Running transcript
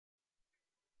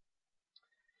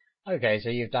Okay, so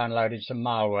you've downloaded some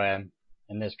malware,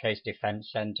 in this case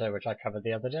Defense Center, which I covered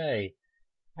the other day,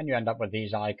 and you end up with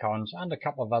these icons and a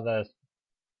couple of others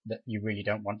that you really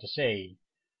don't want to see,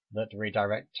 that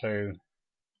redirect to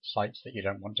sites that you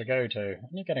don't want to go to, and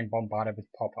you're getting bombarded with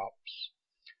pop-ups.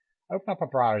 Open up a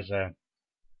browser.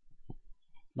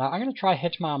 Now I'm going to try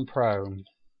Hitman Pro. It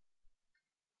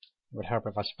would help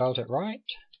if I spelled it right.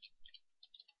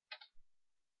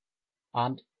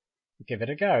 And give it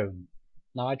a go.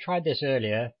 Now I tried this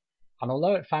earlier, and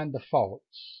although it found the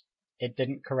faults, it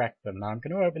didn't correct them. Now I'm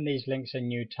going to open these links in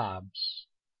new tabs.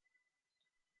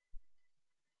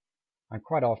 And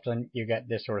quite often you get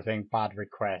this sort of thing, bad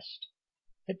request.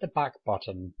 Hit the back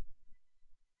button.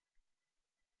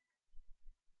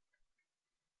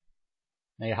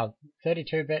 Now you have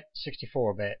 32-bit,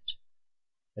 64-bit.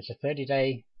 It's a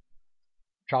 30-day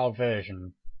trial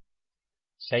version.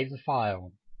 Save the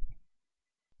file.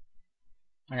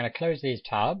 I'm going to close these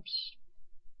tabs.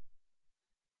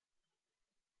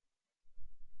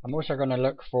 I'm also going to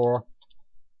look for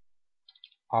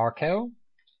Arkill.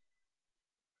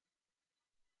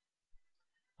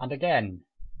 And again,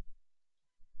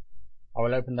 I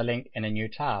will open the link in a new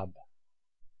tab.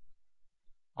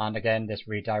 And again, this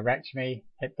redirects me.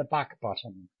 Hit the back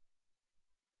button.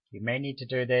 You may need to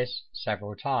do this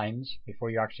several times before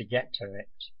you actually get to it.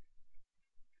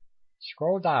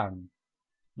 Scroll down.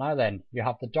 Now then, you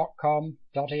have the .com,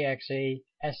 .exe,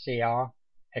 SCR,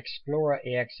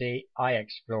 Explorer.exe,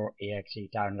 iExplore.exe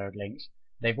download links.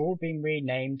 They've all been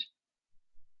renamed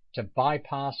to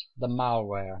bypass the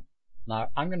malware. Now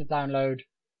I'm going to download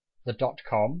the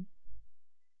 .com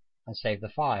and save the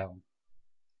file.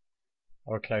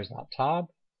 I will close that tab.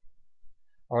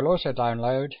 I will also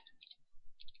download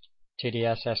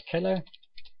TDSS Killer.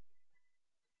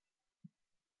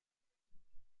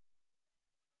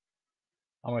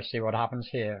 And we'll see what happens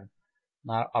here.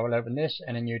 Now I will open this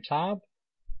in a new tab.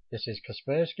 This is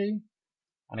Kaspersky,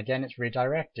 and again it's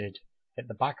redirected. Hit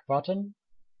the back button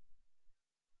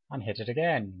and hit it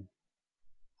again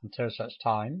until such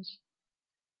times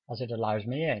as it allows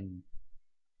me in.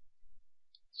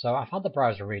 So I've had the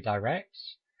browser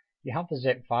redirects. You have the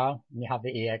zip file and you have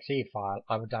the exe file.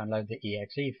 I will download the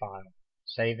exe file,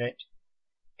 save it,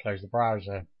 close the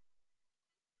browser,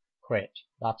 quit.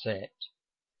 That's it.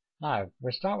 Now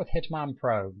we'll start with Hitman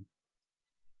Pro.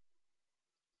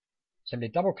 Simply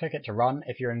double click it to run.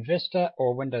 If you're in Vista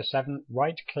or Windows 7,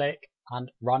 right click and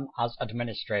run as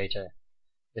administrator.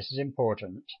 This is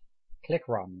important. Click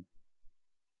run.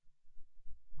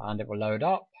 And it will load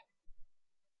up.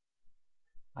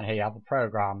 And here you have the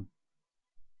program.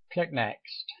 Click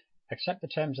next. Accept the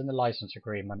terms in the license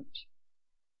agreement.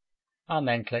 And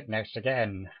then click next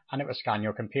again. And it will scan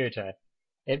your computer.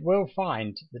 It will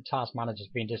find the task manager has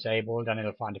been disabled, and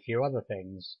it'll find a few other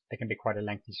things. It can be quite a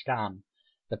lengthy scan.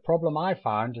 The problem I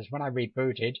found is when I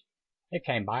rebooted, it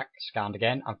came back, scanned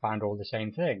again, and found all the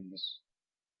same things.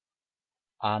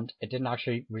 And it didn't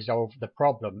actually resolve the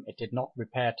problem. It did not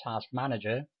repair Task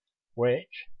Manager,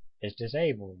 which is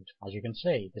disabled. As you can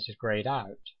see, this is grayed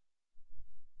out.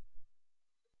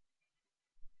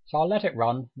 So I'll let it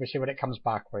run. We'll see what it comes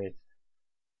back with.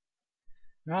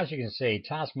 Now, as you can see,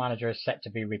 Task Manager is set to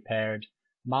be repaired,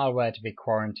 malware to be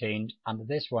quarantined, and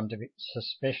this one to be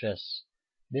suspicious.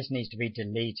 This needs to be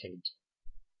deleted.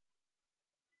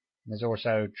 There's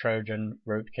also Trojan,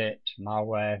 Rootkit,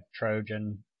 malware,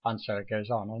 Trojan, and so it goes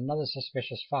on. Another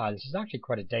suspicious file. This is actually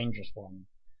quite a dangerous one.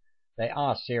 They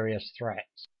are serious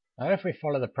threats. Now if we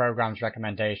follow the program's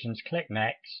recommendations, click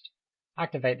next,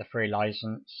 activate the free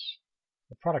license.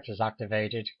 The product is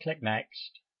activated, click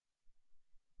next.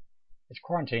 It's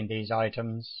quarantined these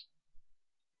items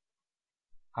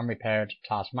and repaired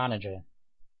Task Manager.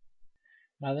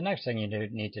 Now the next thing you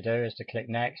need to do is to click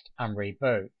next and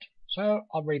reboot. So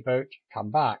I'll reboot, come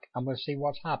back, and we'll see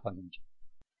what's happened.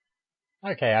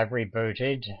 Okay, I've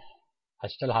rebooted. I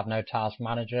still have no Task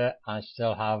Manager. I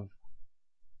still have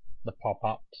the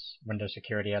pop-ups, Windows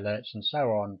security alerts, and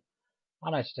so on.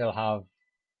 And I still have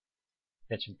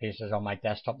bits and pieces on my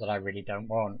desktop that I really don't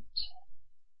want.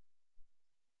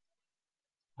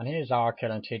 And here's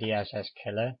Arkill and TDSS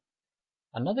Killer.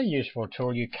 Another useful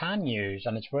tool you can use,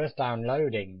 and it's worth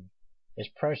downloading, is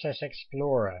Process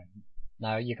Explorer.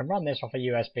 Now you can run this off a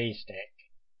USB stick.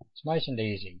 It's nice and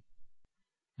easy.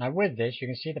 Now with this you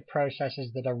can see the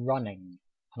processes that are running.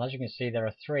 And as you can see, there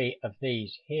are 3 of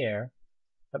these here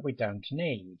that we don't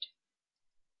need.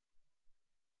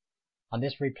 And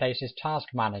this replaces Task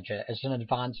Manager as an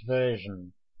advanced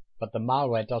version, but the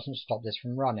malware doesn't stop this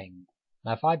from running.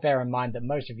 Now if I bear in mind that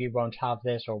most of you won't have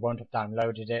this or won't have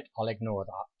downloaded it, I'll ignore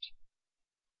that.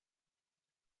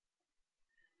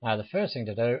 Now the first thing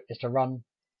to do is to run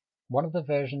one of the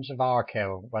versions of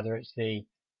rkill, whether it's the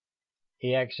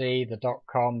exe, the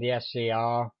 .com, the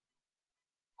scr,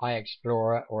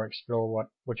 iExplorer or Explorer,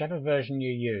 whichever version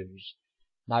you use.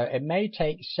 Now it may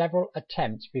take several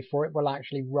attempts before it will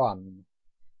actually run,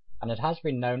 and it has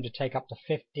been known to take up to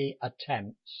 50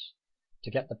 attempts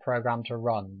to get the program to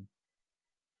run,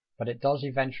 but it does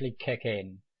eventually kick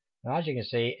in. Now as you can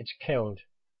see, it's killed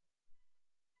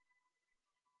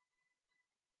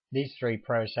these three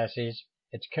processes.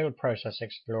 It's killed Process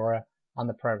Explorer, and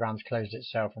the program's closed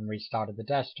itself and restarted the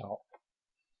desktop.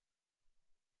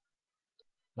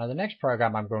 Now the next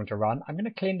program I'm going to run, I'm going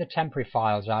to clean the temporary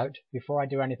files out before I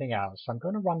do anything else. I'm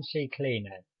going to run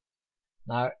CCleaner.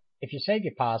 Now if you save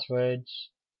your passwords,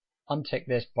 untick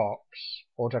this box,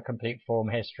 autocomplete form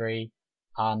history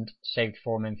and saved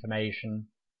form information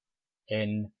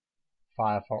in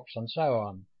Firefox and so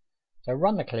on. So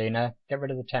run the cleaner, get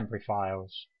rid of the temporary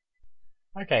files.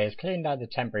 Okay, it's cleaned out the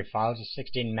temporary files, it's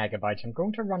 16 megabytes. I'm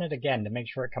going to run it again to make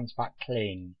sure it comes back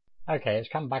clean. Okay, it's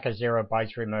come back as 0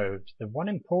 bytes removed. The one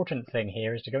important thing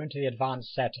here is to go into the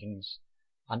advanced settings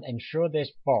and ensure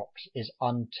this box is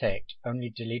unticked.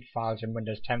 Only delete files in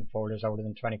Windows 10 folders older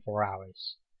than 24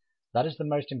 hours. That is the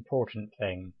most important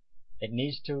thing. It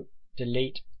needs to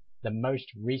delete the most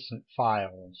recent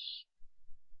files.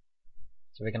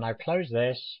 So we can now close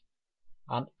this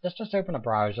and let's just open a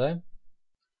browser.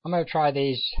 I'm going to try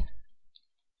these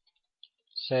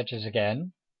searches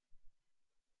again.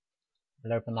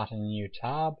 We'll open that in a new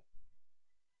tab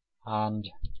and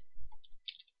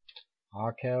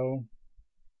rkill.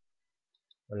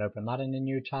 We'll open that in a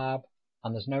new tab,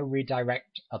 and there's no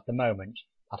redirect at the moment.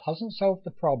 That hasn't solved the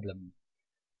problem.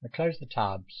 We'll close the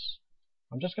tabs.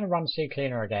 I'm just going to run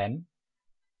CCleaner again,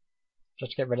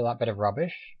 just to get rid of that bit of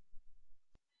rubbish.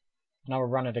 And I will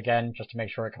run it again just to make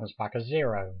sure it comes back as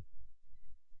 0,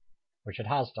 which it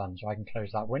has done, so I can close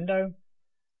that window.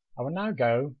 I will now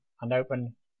go and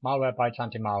open Malwarebytes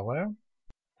Anti-Malware,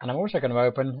 and I'm also going to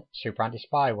open Super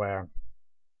Anti-Spyware.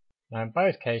 Now in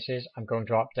both cases I'm going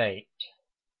to update.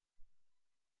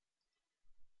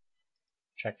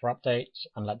 Check for updates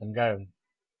and let them go.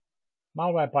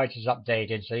 Malwarebytes is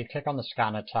updated, so you click on the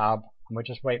Scanner tab and we'll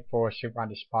just wait for Super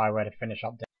Anti-Spyware to finish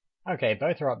updating. Okay,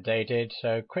 both are updated,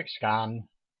 so quick scan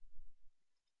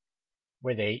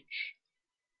with each.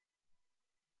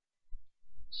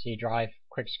 C drive,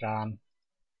 quick scan,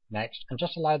 next, and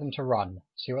just allow them to run.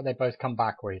 See what they both come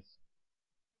back with.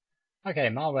 Okay,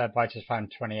 Malwarebytes has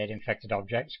found 28 infected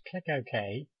objects. Click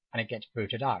OK, and it gets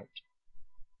booted out.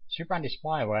 Super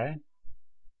Anti-Spyware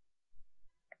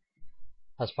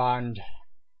has found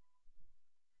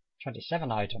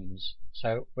 27 items,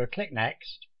 so we'll click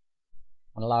Next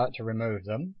and allow it to remove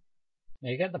them.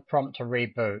 Now you get the prompt to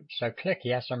reboot, so click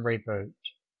Yes and reboot.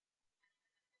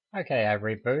 Okay, I've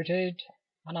rebooted,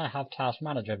 and I have Task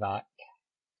Manager back.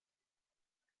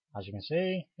 As you can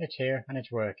see, it's here and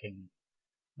it's working.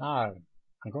 Now,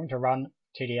 I'm going to run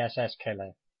TDSS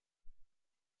Killer.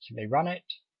 Simply run it.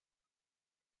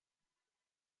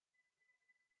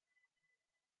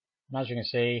 And as you can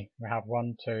see, we have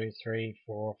 1, 2, 3,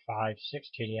 4, 5, 6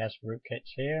 TDS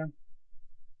rootkits here.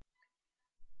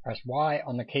 Press Y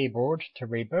on the keyboard to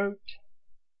reboot.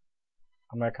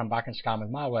 And we'll come back and scan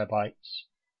with Malwarebytes.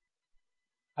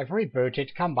 I've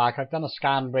rebooted, come back, I've done a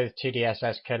scan with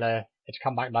TDSS Killer. It's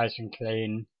come back nice and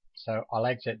clean, so I'll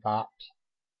exit that.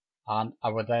 And I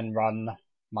will then run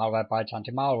Malwarebytes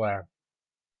Anti-Malware.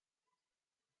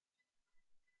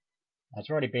 It's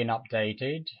already been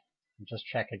updated. Just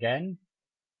check again.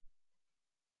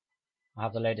 I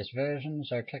have the latest version,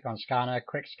 so click on Scanner,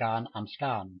 quick scan and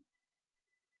scan.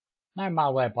 Now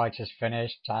Malwarebytes is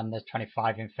finished and there's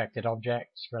 25 infected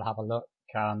objects. We'll have a look,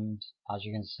 and as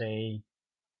you can see,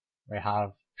 we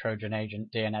have Trojan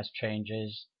Agent DNS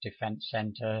changes, Defense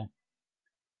Center,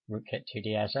 Rootkit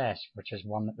TDSS, which is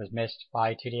one that was missed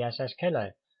by TDSS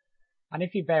Killer. And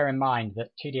if you bear in mind that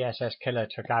TDSS Killer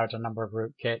took out a number of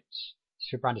rootkits,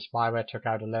 Super Anti-Spyware took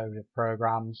out a load of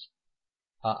programs,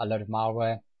 a load of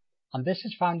malware, and this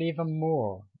has found even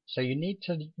more. So you need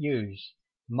to use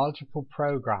multiple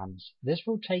programs. This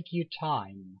will take you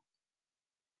time,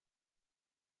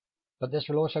 but this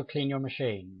will also clean your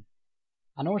machine.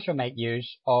 And also make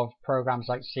use of programs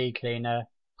like CCleaner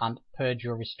and Purge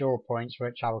Your Restore Points,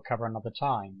 which I will cover another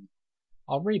time.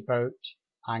 I'll reboot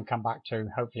and come back to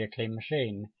hopefully a clean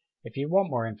machine. If you want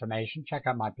more information, check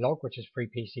out my blog, which is Free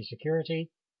PC Security,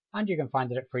 and you can find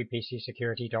it at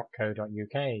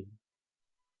freepcsecurity.co.uk.